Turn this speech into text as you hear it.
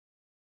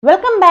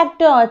Welcome back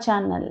to our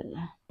channel.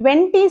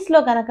 20స్లో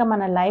కనుక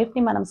మన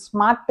లైఫ్ని మనం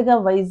స్మార్ట్గా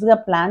వైజ్గా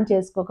ప్లాన్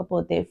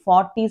చేసుకోకపోతే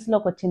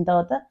 40స్లోకి వచ్చిన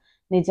తర్వాత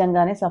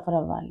నిజంగానే సఫర్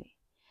అవ్వాలి.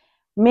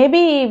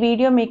 మేబీ ఈ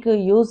వీడియో మీకు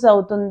యూజ్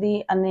అవుతుంది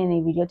అని నేను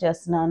ఈ వీడియో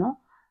చేస్తున్నాను.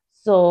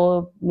 సో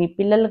మీ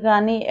పిల్లలు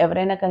కానీ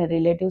ఎవరైనా కానీ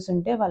రిలేటివ్స్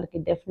ఉంటే వాళ్ళకి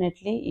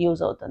డెఫినెట్లీ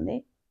యూజ్ అవుతుంది.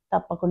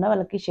 తప్పకుండా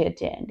వాళ్ళకి షేర్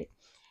చేయండి.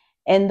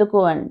 ఎందుకు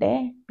అంటే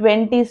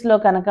 20స్లో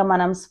కనుక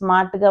మనం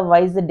స్మార్ట్గా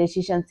వైజ్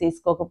డెసిషన్స్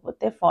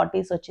తీసుకోకపోతే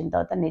 40s వచ్చిన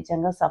తర్వాత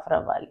నిజంగా సఫర్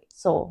అవ్వాలి.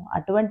 సో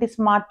అటువంటి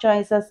స్మార్ట్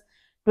చాయిసెస్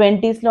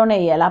 20స్లోనే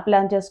ఎలా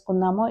ప్లాన్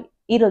చేసుకుందామో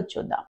ఈరోజు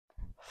చూద్దాం.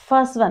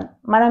 ఫస్ట్ వన్,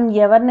 మనం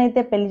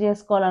ఎవరినైతే పెళ్లి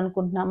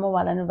చేసుకోవాలనుకుంటున్నామో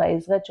వాళ్ళని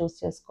వైజ్గా చూస్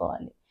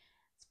చేసుకోవాలి.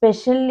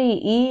 స్పెషల్లీ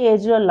ఈ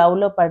ఏజ్లో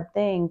లవ్లో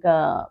పడితే ఇంకా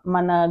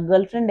మన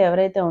గర్ల్ ఫ్రెండ్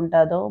ఎవరైతే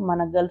ఉంటుందో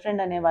మన గర్ల్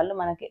ఫ్రెండ్ అనేవాళ్ళు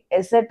మనకి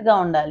ఎసెట్గా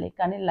ఉండాలి,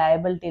 కానీ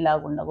లయబిలిటీ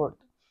లాగా ఉండకూడదు.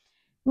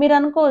 మీరు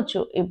అనుకోవచ్చు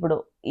ఇప్పుడు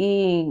ఈ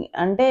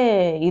అంటే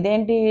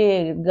ఇదేంటి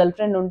గర్ల్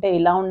ఫ్రెండ్ ఉంటే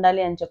ఇలా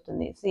ఉండాలి అని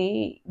చెప్తుంది.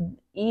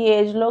 ఈ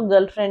ఏజ్లో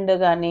గర్ల్ ఫ్రెండ్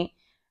కానీ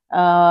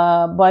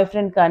బాయ్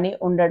ఫ్రెండ్ కానీ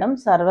ఉండడం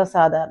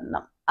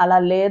సర్వసాధారణం. అలా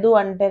లేదు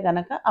అంటే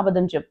కనుక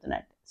అబద్ధం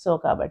చెప్తున్నట్టు. సో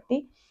కాబట్టి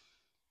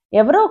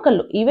ఎవరో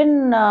ఒకళ్ళు ఈవెన్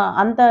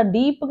అంత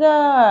డీప్గా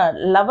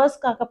లవర్స్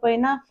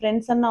కాకపోయినా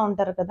ఫ్రెండ్స్ అన్నా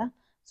ఉంటారు కదా.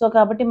 సో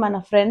కాబట్టి మన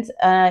ఫ్రెండ్స్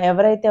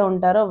ఎవరైతే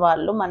ఉంటారో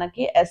వాళ్ళు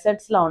మనకి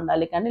అసెట్స్లా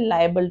ఉండాలి, కానీ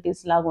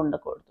లయబిలిటీస్ లాగా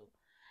ఉండకూడదు.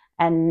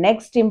 అండ్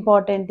నెక్స్ట్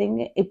ఇంపార్టెంట్ థింగ్,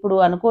 ఇప్పుడు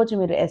అనుకోవచ్చు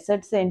మీరు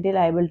అసెట్స్ ఏంటి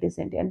లయబిలిటీస్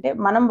ఏంటి అంటే,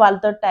 మనం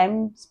వాళ్ళతో టైం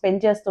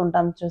స్పెండ్ చేస్తూ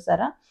ఉంటాం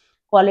చూసారా,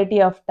 క్వాలిటీ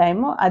ఆఫ్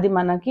టైము, అది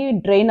మనకి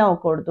డ్రైన్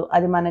అవ్వకూడదు.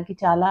 అది మనకి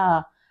చాలా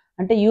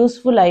అంటే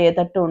యూస్ఫుల్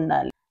అయ్యేటట్టు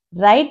ఉండాలి.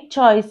 రైట్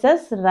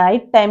చాయిసెస్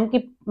రైట్ టైంకి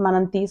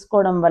మనం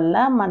తీసుకోవడం వల్ల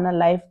మన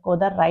లైఫ్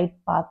కూడా రైట్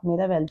పాత్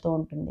మీద వెళ్తూ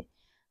ఉంటుంది.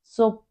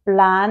 So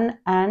plan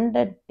and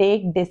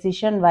take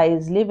decision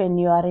wisely when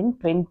you are in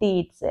 20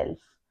 it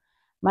self.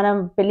 మనం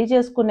పెళ్లి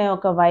చేసుకునే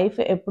ఒక వైఫ్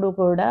ఎప్పుడు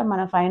కూడా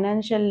మన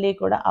ఫైనాన్షియల్లీ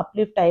కూడా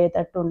అప్లిఫ్ట్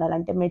అయ్యేటట్టు ఉండాలి.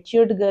 అంటే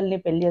మెచ్యూర్డ్ గర్ల్ని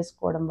పెళ్లి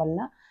చేసుకోవడం వల్ల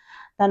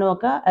తను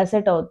ఒక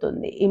అసెట్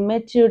అవుతుంది.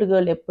 ఇమ్మెచ్యూర్డ్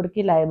గర్ల్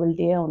ఎప్పటికీ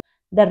లయబిలిటీయే ఉంటుంది.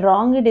 ద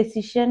రాంగ్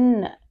డెసిషన్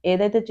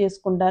ఏదైతే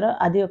చేసుకుంటారో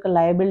అది ఒక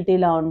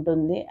లయబిలిటీలా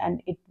ఉంటుంది,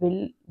 and it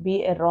will be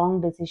a wrong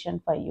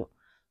decision for you.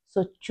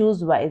 So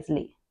choose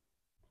wisely.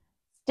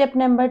 Step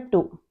number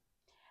 2,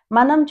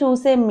 మనం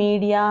చూసే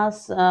మీడియాస్,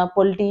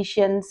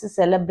 పొలిటీషియన్స్,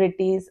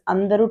 సెలబ్రిటీస్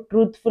అందరూ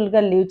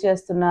ట్రూత్ఫుల్గా లివ్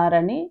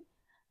చేస్తున్నారని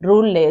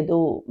రూల్ లేదు.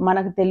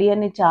 మనకు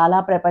తెలియని చాలా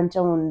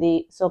ప్రపంచం ఉంది.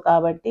 సో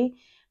కాబట్టి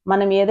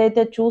మనం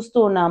ఏదైతే చూస్తూ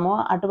ఉన్నామో,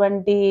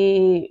 అటువంటి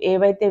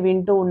ఏవైతే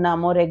వింటూ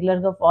ఉన్నామో,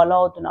 రెగ్యులర్గా ఫాలో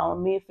అవుతున్నామో,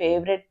 మీ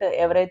ఫేవరెట్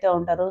ఎవరైతే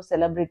ఉంటారో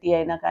సెలబ్రిటీ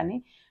అయినా కానీ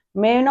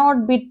may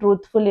not be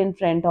truthful in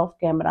front of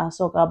camera.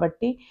 So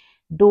కాబట్టి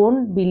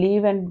don't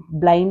believe and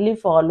blindly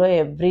follow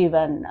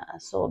everyone.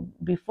 So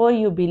before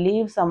you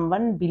believe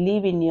someone,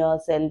 believe in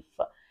yourself.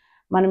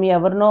 మనం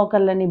ఎవరినో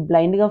ఒకళ్ళని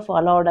బ్లైండ్గా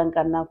ఫాలో అవడం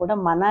కన్నా కూడా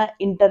మన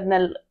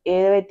ఇంటర్నల్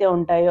ఏవైతే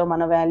ఉంటాయో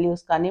మన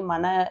వాల్యూస్ కానీ,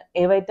 మన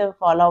ఏవైతే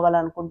ఫాలో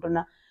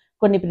అవ్వాలనుకుంటున్న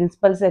కొన్ని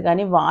ప్రిన్సిపల్సే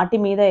కానీ వాటి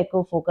మీద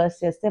ఎక్కువ ఫోకస్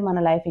చేస్తే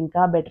మన లైఫ్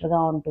ఇంకా బెటర్గా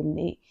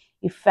ఉంటుంది.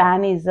 ఈ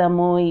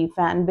ఫ్యానిజము, ఈ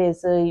ఫ్యాన్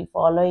బేస్, ఈ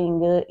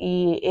ఫాలోయింగ్, ఈ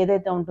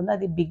ఏదైతే ఉంటుందో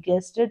అది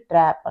బిగ్గెస్ట్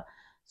ట్రాప్.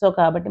 సో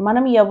కాబట్టి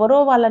మనం ఎవరో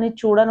వాళ్ళని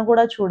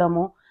కూడా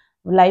చూడము.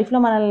 లైఫ్లో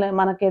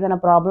మనకి ఏదైనా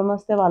ప్రాబ్లం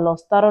వస్తే వాళ్ళు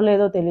వస్తారో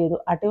లేదో తెలియదు.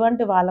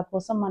 అటువంటి వాళ్ళ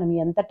కోసం మనం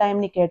ఎంత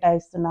టైంని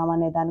కేటాయిస్తున్నాం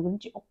అనే దాని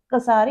గురించి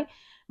ఒక్కసారి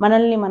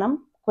మనల్ని మనం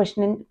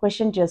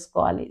క్వశ్చన్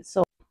చేసుకోవాలి.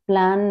 So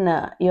plan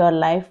your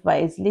life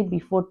wisely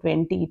before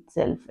 20 it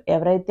self.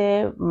 ఎవరైతే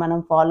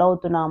మనం ఫాలో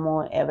అవుతున్నామో,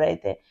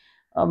 ఎవరైతే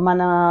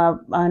మన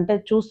అంటే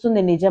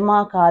చూస్తుంది నిజమా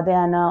కాదే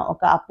అన్న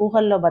ఒక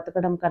అపోహల్లో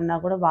బతకడం కన్నా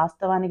కూడా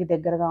వాస్తవానికి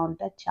దగ్గరగా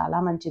ఉంటే చాలా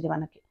మంచిది.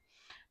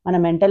 మన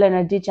మెంటల్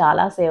ఎనర్జీ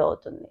చాలా సేవ్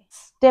అవుతుంది.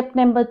 స్టెప్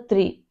నెంబర్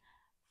 3,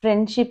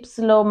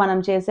 ఫ్రెండ్షిప్స్లో మనం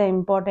చేసే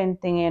ఇంపార్టెంట్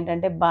థింగ్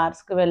ఏంటంటే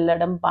బార్స్కి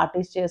వెళ్ళడం,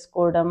 పార్టీస్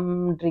చేసుకోవడం,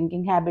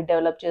 డ్రింకింగ్ హ్యాబిట్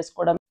డెవలప్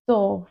చేసుకోవడం. సో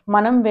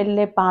మనం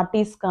వెళ్ళే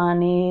పార్టీస్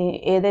కానీ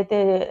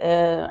ఏదైతే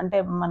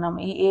అంటే మనం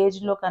ఈ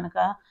ఏజ్లో కనుక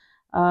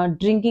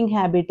డ్రింకింగ్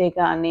హ్యాబిటే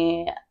కానీ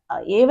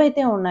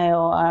ఏవైతే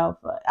ఉన్నాయో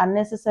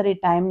అన్నెసెసరీ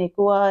టైంని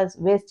ఎక్కువ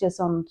వేస్ట్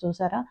చేస్తాం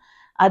చూసారా,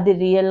 అది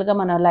రియల్గా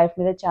మన లైఫ్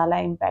మీద చాలా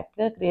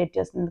ఇంపాక్ట్గా క్రియేట్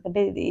చేస్తుంది.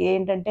 ఎందుకంటే ఇది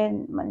ఏంటంటే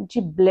మంచి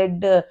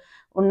బ్లడ్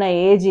ఉన్న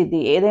ఏజ్, ఇది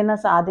ఏదైనా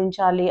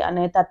సాధించాలి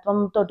అనే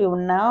తత్వంతో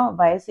ఉన్న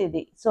వయసు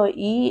ఇది. సో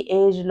ఈ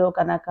ఏజ్లో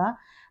కనుక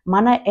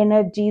మన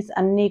ఎనర్జీస్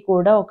అన్నీ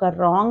కూడా ఒక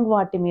రాంగ్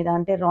వాటి మీద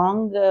అంటే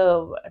రాంగ్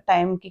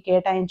టైంకి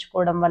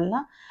కేటాయించుకోవడం వల్ల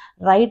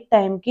రైట్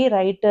టైంకి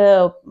రైట్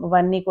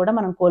వన్నీ కూడా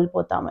మనం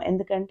కోల్పోతాము.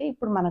 ఎందుకంటే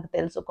ఇప్పుడు మనకు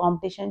తెలుసు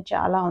కాంపిటీషన్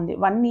చాలా ఉంది.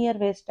 1 year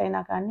వేస్ట్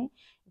అయినా కానీ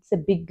it's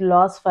a big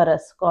loss for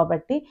us.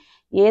 కాబట్టి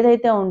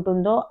ఏదైతే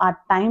ఉంటుందో ఆ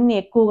టైంని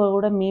ఎక్కువగా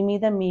కూడా మీ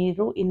మీద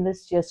మీరు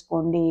ఇన్వెస్ట్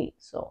చేసుకోండి.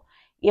 సో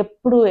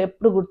ఎప్పుడు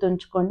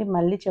గుర్తుంచుకోండి,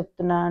 మళ్ళీ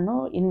చెప్తున్నాను,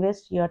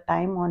 invest your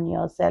time on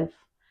your self,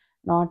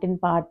 not in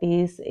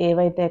parties.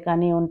 ఏవైతే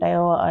కానీ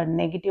ఉంటాయో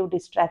నెగిటివ్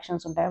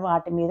డిస్ట్రాక్షన్స్ ఉంటాయో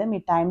వాటి మీద మీ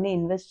టైంని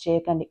ఇన్వెస్ట్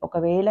చేయకండి.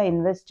 ఒకవేళ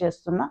ఇన్వెస్ట్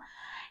చేస్తున్నా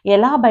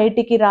ఎలా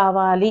బయటికి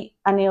రావాలి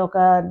అని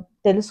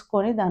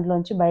తెలుసుకొని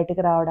దాంట్లోంచి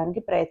బయటికి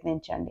రావడానికి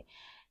ప్రయత్నించండి.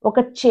 ఒక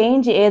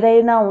చేంజ్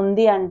ఏదైనా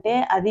ఉంది అంటే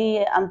అది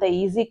అంత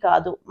ఈజీ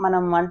కాదు.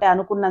 మనం అంటే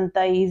అనుకున్నంత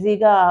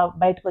ఈజీగా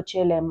బయటకు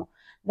వచ్చేయలేము.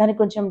 దానికి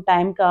కొంచెం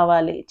టైం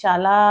కావాలి.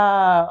 చాలా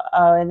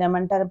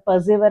ఏమంటారు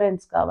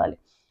పర్సివరెన్స్ కావాలి.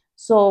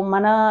 సో,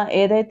 మన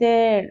ఏదైతే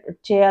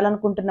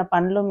చేయాలనుకుంటున్న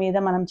పనుల మీద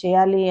మనం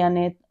చేయాలి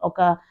అనే ఒక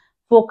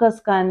ఫోకస్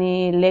కానీ,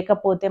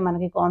 లేకపోతే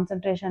మనకి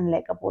కాన్సంట్రేషన్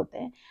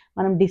లేకపోతే,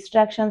 మనం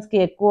డిస్ట్రాక్షన్స్‌కి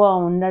ఎక్కువ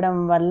ఉండడం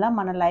వల్ల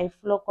మన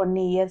లైఫ్‌లో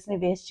కొన్ని ఇయర్స్‌ని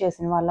వేస్ట్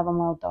చేసిన వాళ్ళం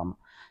అవుతాము.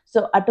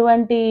 సో,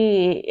 అటువంటి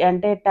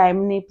అంటే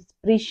టైంని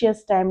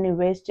ప్రీషియస్ టైంని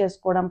వేస్ట్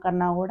చేసుకోవడం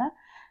కన్నా గూడా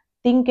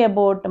థింక్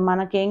అబౌట్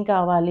మనకేం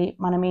కావాలి?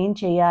 మనం ఏం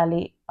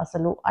చేయాలి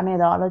అసలు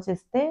అనేది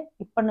ఆలోచిస్తే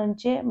ఇప్పటి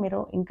నుంచే మీరు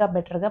ఇంకా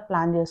బెటర్‌గా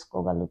ప్లాన్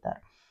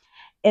జేసుకోగలుగుతారు.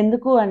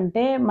 ఎందుకు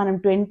అంటే మనం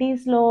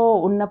 20స్‌లో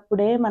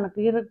ఉన్నప్పుడే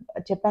మనకి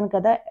చెప్పాను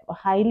కదా!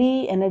 హైలీ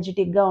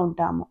ఎనర్జిటిక్‌గా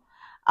ఉంటాము.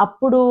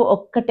 అప్పుడు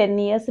ఒక్క 10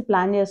 ఇయర్స్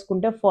ప్లాన్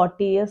చేసుకుంటే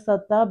 40 ఇయర్స్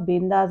తర్వాత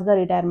బిందాస్‌గా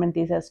రిటైర్మెంట్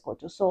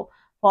తీసేసుకోవచ్చు. సో,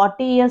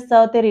 40 ఇయర్స్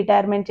తర్వాతే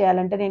రిటైర్మెంట్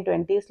చేయాలంటే నేను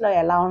 20స్‌లో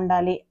ఎలా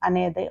ఉండాలి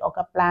అనేది ఒక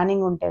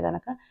ప్లానింగ్ ఉంటే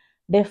గనక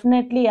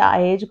డెఫినైట్లీ ఆ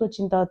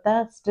ఏజ్‌కొచ్చిన తర్వాత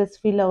స్ట్రెస్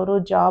ఫీల్ అవ్వరు.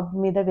 జాబ్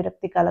మీద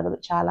విరక్తి కలగదు.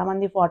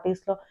 చాలామంది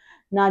 40స్‌లో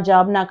నా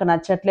జాబ్ నాకు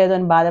నచ్చట్లేదు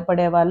అని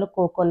బాధపడే వాళ్ళు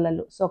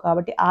కోకొల్లలు. సో,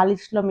 కాబట్టి ఆ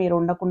లిస్ట్‌లో మీరు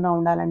ఉండకుండా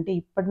ఉండాలంటే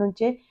ఇప్పటి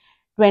నుంచే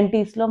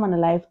 20స్‌లో మన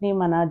లైఫ్‌ని,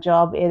 మన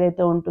జాబ్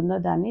ఏదైతే ఉంటుందో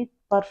దాన్ని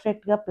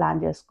పర్ఫెక్ట్‌గా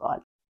ప్లాన్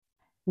చేసుకోవాలి.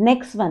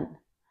 Next one.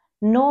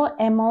 No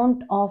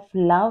amount of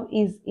love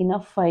is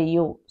enough for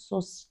you. So,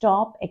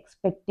 stop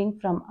expecting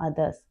from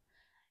others.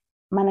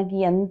 మనకి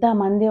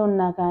ఎంతమంది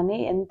ఉన్నా కానీ,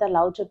 ఎంత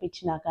లవ్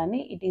చూపించినా కానీ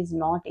ఇట్ ఈస్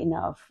నాట్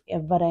ఇనఫ్.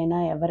 ఎవ్వరైనా,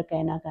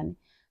 ఎవరికైనా కానీ.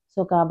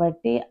 సో,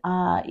 కాబట్టి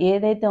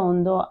ఏదైతే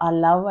ఉందో ఆ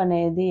లవ్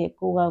అనేది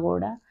ఎక్కువగా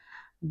గూడా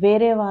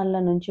వేరే వాళ్ళ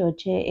నుంచి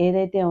వచ్చే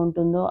ఏదైతే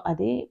ఉంటుందో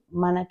అది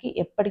మనకి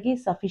ఎప్పటికీ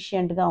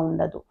సఫిషియంట్‌గా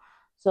ఉండదు.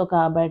 సో,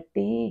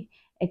 కాబట్టి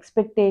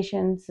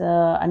ఎక్స్‌పెక్టేషన్స్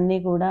అన్నీ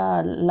కూడా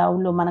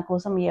లవ్‌లో మన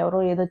కోసం ఎవరో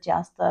ఏదో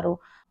చేస్తారు.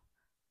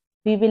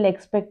 We will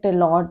expect a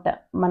lot.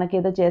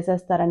 మనకేదో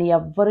చేసేస్తారని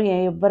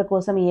ఎవ్వరి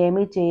కోసం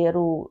ఏమీ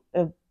చేయరు.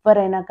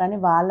 ఎవ్వరైనా కానీ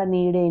వాళ్ళ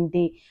నీడ్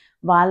ఏంటి?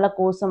 వాళ్ళ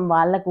కోసం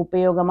వాళ్ళకి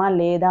ఉపయోగమా?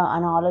 లేదా?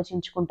 అని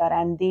ఆలోచించుకుంటారు.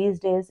 అండ్ దీస్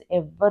డేస్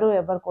ఎవ్వరు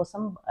ఎవరి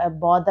కోసం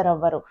బాదర్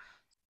అవ్వరు.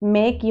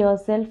 Make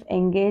yourself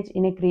engage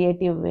in a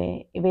creative వే.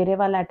 వేరే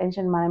వాళ్ళ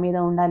అటెన్షన్ మన మీద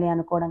ఉండాలి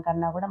అనుకోవడం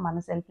కన్నా కూడా మన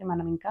సెల్ఫ్‌ని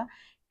మనం ఇంకా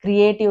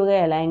క్రియేటివ్‌గా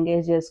ఎలా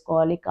ఎంగేజ్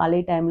చేసుకోవాలి?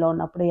 ఖాళీ టైంలో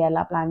ఉన్నప్పుడు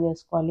ఎలా ప్లాన్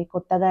చేసుకోవాలి?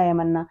 కొత్తగా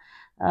ఏమన్నా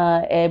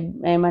ఆహ్, ఏ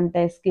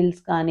ఏమంటే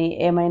స్కిల్స్ కానీ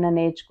ఏమైనా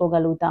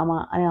నేర్చుకోగలుగుతామా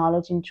అని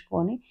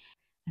ఆలోచించుకొని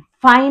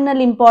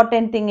ఫైనల్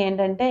ఇంపార్టెంట్ థింగ్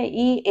ఏంటంటే,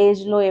 ఈ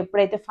ఏజ్‌లో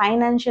ఎప్పుడైతే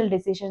ఫైనాన్షియల్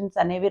డెసిషన్స్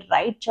అనేవి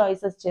రైట్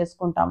చాయిసెస్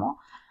చేసుకుంటామో,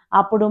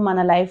 అప్పుడు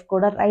మన లైఫ్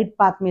కూడా రైట్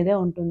పాత్ మీదే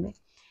ఉంటుంది.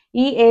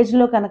 ఈ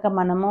ఏజ్‌లో కనుక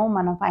మనము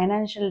మన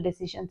ఫైనాన్షియల్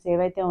డెసిషన్స్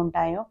ఏవైతే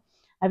ఉంటాయో,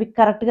 అవి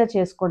కరెక్ట్‌గా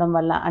చేసుకోవడం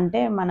వల్ల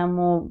అంటే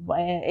మనము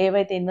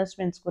ఏవైతే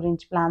ఇన్వెస్ట్‌మెంట్స్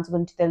గురించి, ప్లాన్స్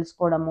గురించి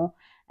తెలుసుకోవడము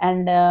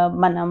అండ్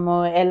మనము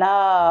ఎలా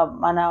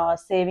మన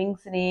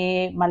సేవింగ్స్‌ని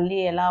మళ్ళీ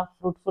ఎలా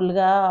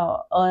ఫ్రూట్‌ఫుల్‌గా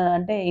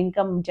అంటే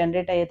ఇన్‌కమ్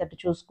జనరేట్ అయ్యేటట్టు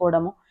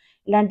చూసుకోవడము.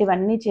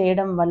 ఇలాంటివన్నీ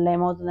చేయడం వల్ల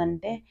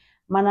ఏమవుతుందంటే,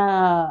 మన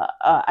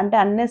అంటే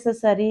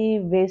అన్నెసెసరీ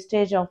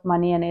వేస్టేజ్ ఆఫ్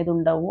మనీ అనేది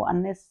ఉండవు.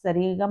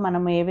 అన్నెసెసరీగా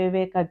మనం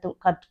ఏవేవే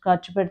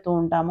ఖర్చు పెడుతూ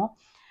ఉంటామో,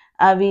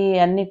 అవి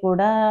అన్నీ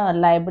కూడా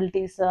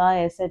లయబిలిటీసా,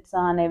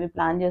 అసెట్సా అనేవి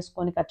ప్లాన్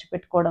చేసుకొని ఖర్చు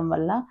పెట్టుకోవడం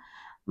వల్ల,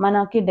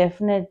 మనకి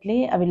డెఫినెట్‌లీ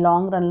అవి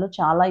లాంగ్ రన్‌లో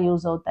చాలా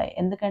యూజ్ అవుతాయి.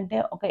 ఎందుకంటే,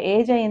 ఒక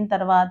ఏజ్ అయిన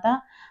తర్వాత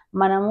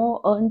మనము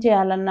ఎర్న్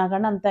చేయాలన్నా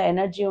గాని అంత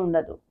ఎనర్జీ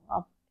ఉండదు.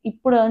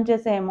 ఇప్పుడు ఎర్న్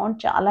చేసే అమౌంట్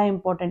చాలా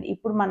ఇంపార్టెంట్.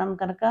 ఇప్పుడు మనం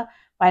కనుక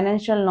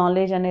ఫైనాన్షియల్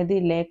నాలెడ్జ్ అనేది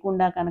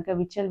లేకుండా కనుక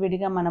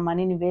విచ్చలవిడిగా మన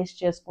మనీని వేస్ట్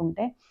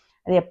చేసుకుంటే,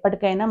 అది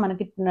ఎప్పటికైనా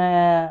మనకి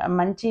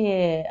మంచి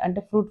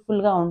అంటే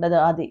ఫ్రూట్‌ఫుల్‌గా ఉండదు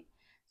అది.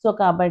 సో,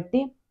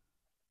 కాబట్టి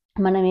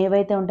మనం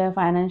ఏవైతే ఉంటాయో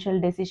ఫైనాన్షియల్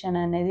డెసిషన్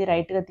అనేది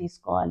రైట్‌గా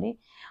తీసుకోవాలి.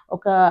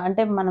 ఒక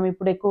అంటే మనం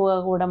ఇప్పుడు ఎక్కువగా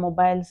కూడా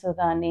మొబైల్స్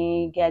కానీ,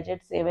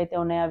 గ్యాడ్జెట్స్ ఏవైతే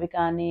ఉన్నాయో అవి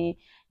కానీ,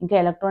 ఇంకా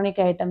ఎలక్ట్రానిక్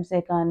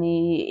ఐటెమ్సే కానీ,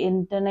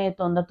 వెంటనే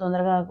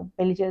తొందరగా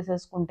పెళ్లి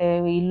చేసేసుకుంటే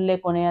ఇల్లులే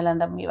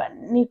కొనేయాలనడం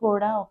ఇవన్నీ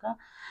కూడా ఒక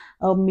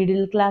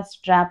మిడిల్ క్లాస్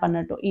ట్రాప్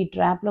అన్నట్టు. ఈ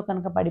ట్రాప్‌లో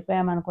కనుక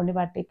పడిపోయామనుకోండి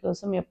వాటి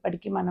కోసం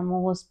ఎప్పటికీ మనము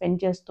స్పెండ్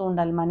చేస్తూ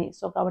ఉండాలి మనీ.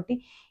 సో, కాబట్టి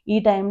ఈ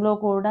టైంలో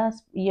కూడా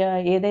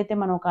ఏదైతే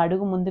మనం ఒక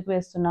అడుగు ముందుకు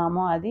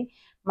వేస్తున్నామో అది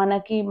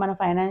మనకి మన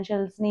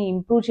ఫైనాన్షియల్స్‌ని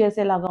ఇంప్రూవ్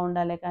చేసేలాగా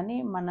ఉండాలే కానీ,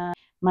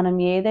 మనం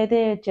ఏదైతే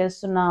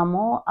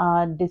చేస్తున్నామో ఆ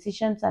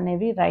డెసిషన్స్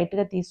అనేవి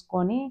రైట్‌గా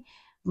తీసుకొని,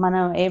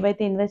 మనం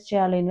ఏవైతే ఇన్వెస్ట్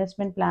చేయాలో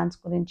ఇన్వెస్ట్‌మెంట్ ప్లాన్స్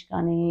గురించి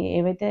కానీ,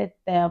 ఏవైతే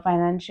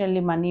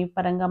ఫైనాన్షియల్లీ మనీ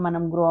పరంగా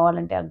మనం గ్రో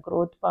అవ్వాలంటే ఆ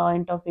గ్రోత్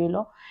పాయింట్ ఆఫ్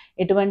వ్యూలో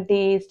ఎటువంటి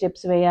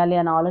స్టెప్స్ వేయాలి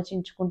అని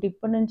ఆలోచించుకుంటూ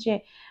ఇప్పటి నుంచే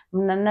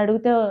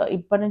నన్నడిగితే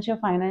ఇప్పటి నుంచే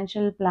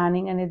ఫైనాన్షియల్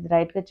ప్లానింగ్ అనేది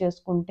రైట్‌గా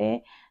చేసుకుంటే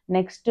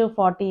నెక్స్ట్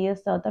 40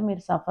 ఇయర్స్ తర్వాత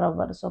మీరు సఫర్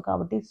అవ్వరు. సో,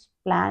 కాబట్టి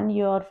plan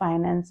your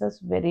finances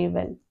very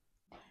well.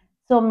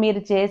 So,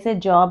 మీరు చేసే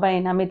జాబ్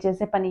అయినా, మీరు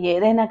చేసే పని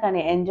ఏదైనా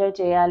కానీ ఎంజాయ్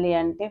చేయాలి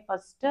అంటే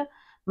ఫస్ట్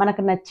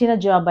మనకు నచ్చిన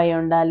జాబ్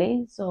అయ్యుండాలి.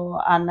 సో,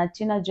 ఆ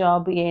నచ్చిన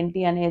జాబ్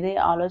ఏంటి అనేది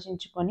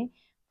ఆలోచించుకొని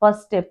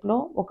ఫస్ట్ స్టెప్‌లో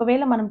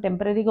ఒకవేళ మనం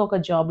టెంపరరీగా ఒక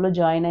జాబ్‌లో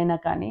జాయిన్ అయినా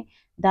కానీ,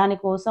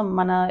 దానికోసం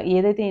మన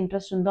ఏదైతే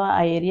ఇంట్రెస్ట్ ఉందో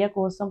ఆ ఏరియా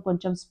కోసం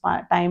కొంచెం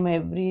టైమ్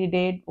ఎవ్రీ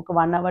డే ఒక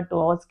 1 అవర్, 2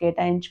 అవర్స్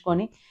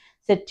కేటాయించుకొని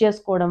సెట్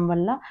చేసుకోవడం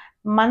వల్ల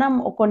మనం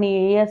కొన్ని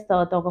ఇయర్స్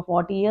తర్వాత ఒక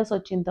 40 ఇయర్స్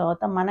వచ్చిన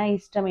తర్వాత మన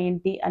ఇష్టం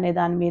ఏంటి అనే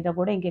దాని మీద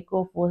కూడా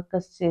ఇంకెక్కువ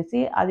ఫోకస్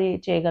చేసి అది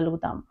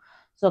చేయగలుగుతాం.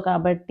 సో,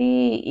 కాబట్టి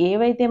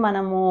ఏవైతే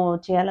మనము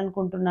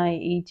చేయాలనుకుంటున్న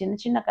ఈ చిన్న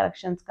చిన్న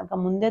కరెక్షన్స్ కనుక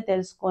ముందే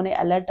తెలుసుకొని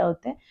అలర్ట్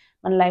అవుతే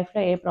మన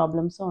లైఫ్‌లో ఏ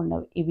ప్రాబ్లమ్స్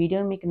ఉండవు. ఈ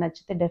వీడియో మీకు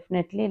నచ్చితే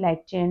డెఫినెట్‌లీ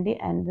లైక్ చేయండి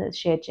అండ్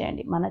షేర్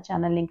చేయండి. మన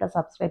ఛానల్‌ని ఇంకా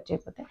సబ్స్క్రైబ్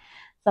చేయకపోతే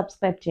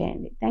సబ్స్క్రైబ్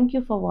చేయండి. Thank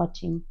you for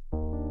watching.